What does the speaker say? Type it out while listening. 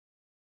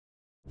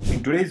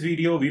In today's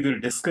video, we will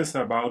discuss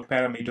about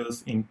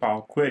parameters in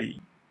Power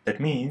Query. That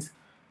means,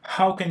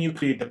 how can you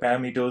create the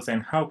parameters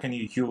and how can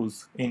you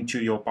use into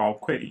your Power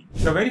Query?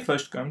 The very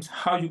first comes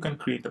how you can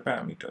create the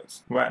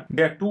parameters. Well,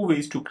 there are two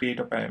ways to create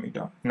a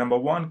parameter. Number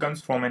one comes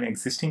from an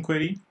existing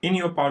query. In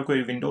your Power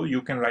Query window,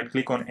 you can right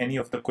click on any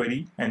of the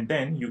query and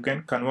then you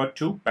can convert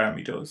to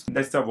parameters.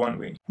 That's the one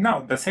way. Now,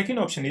 the second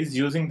option is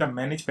using the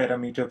manage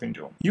parameter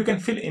window. You can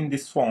fill in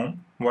this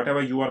form,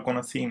 whatever you are going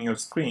to see in your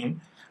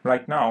screen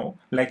right now,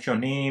 like your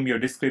name, your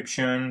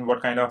description,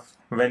 what kind of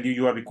value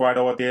you are required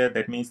over there,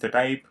 that means the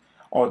type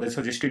or the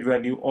suggested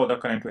value or the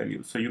current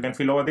value. So you can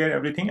fill over there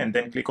everything and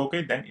then click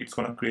OK, then it's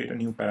going to create a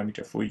new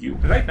parameter for you.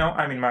 Right now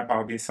I'm in my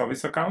Power BI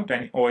service account,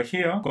 and over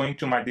here, going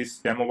to this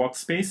demo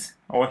workspace,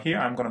 over here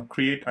I'm going to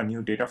create a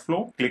new data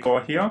flow. Click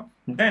over here,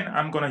 then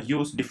I'm going to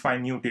use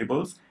define new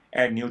tables,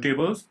 add new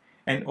tables.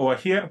 And over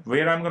here,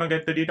 where I'm going to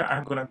get the data,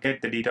 I'm going to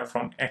get the data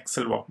from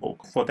Excel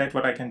workbook. For that,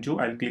 what I can do,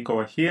 I'll click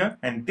over here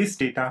and this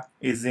data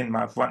is in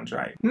my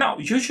OneDrive. Now,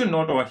 you should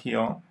note over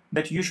here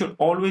that you should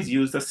always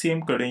use the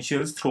same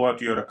credentials throughout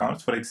your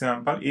accounts. For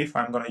example, if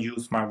I'm going to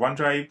use my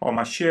OneDrive or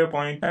my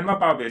SharePoint and my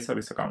Power BI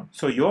service account.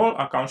 So your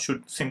account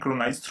should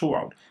synchronize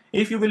throughout.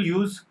 If you will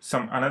use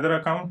some another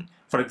account,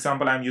 for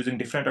example, I'm using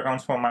different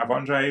accounts for my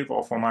OneDrive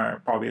or for my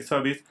Power BI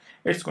service,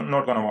 it's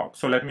not going to work.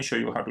 So let me show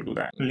you how to do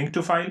that. Link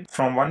to file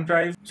from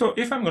OneDrive. So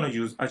if I'm going to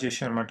use Ajay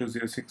Sharma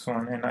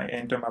 2061 and I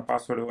enter my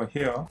password over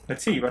here,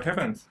 let's see what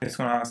happens. It's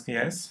going to ask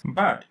yes,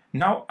 but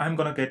now I'm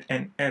going to get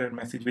an error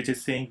message which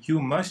is saying you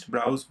must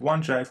browse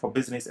OneDrive for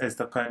business as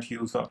the current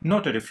user,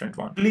 not a different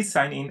one. Please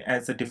sign in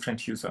as a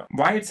different user.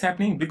 Why it's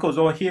happening? Because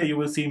over here you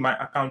will see my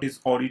account is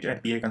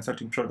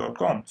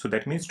audit@biconsultingpro.com. So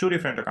that means two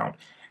different accounts.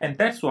 And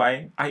that's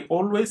why I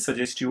always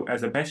suggest you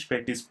as a best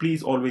practice,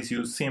 please always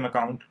use same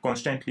account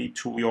constantly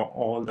to your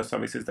all the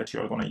services that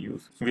you are going to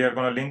use. We are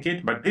going to link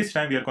it, but this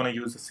time we are going to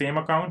use the same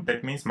account.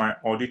 That means my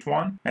audit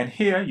one. And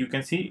here you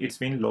can see it's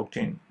been logged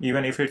in.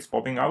 Even if it's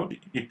popping out,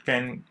 it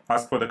can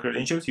ask for the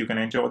credentials. You can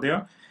enter over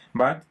there.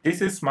 But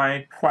this is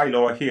my file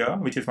over here,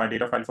 which is my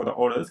data file for the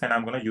orders, and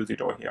I'm going to use it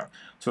over here.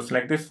 So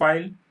select this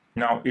file.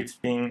 Now it's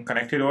being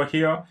connected over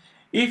here.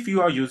 If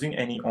you are using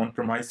any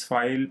on-premise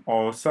file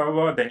or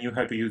server, then you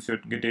have to use your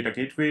data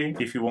gateway.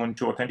 If you want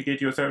to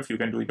authenticate yourself, you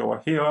can do it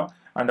over here.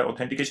 Under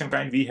authentication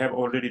kind, we have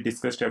already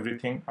discussed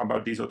everything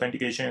about these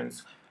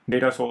authentications,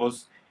 data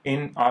source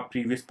in our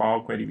previous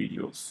Power Query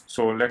videos.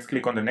 So let's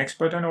click on the next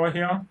button over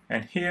here.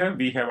 And here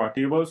we have our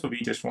table. So we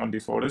just want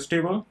this orders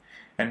table.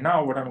 And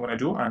now what I'm going to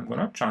do, I'm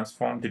going to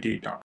transform the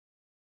data.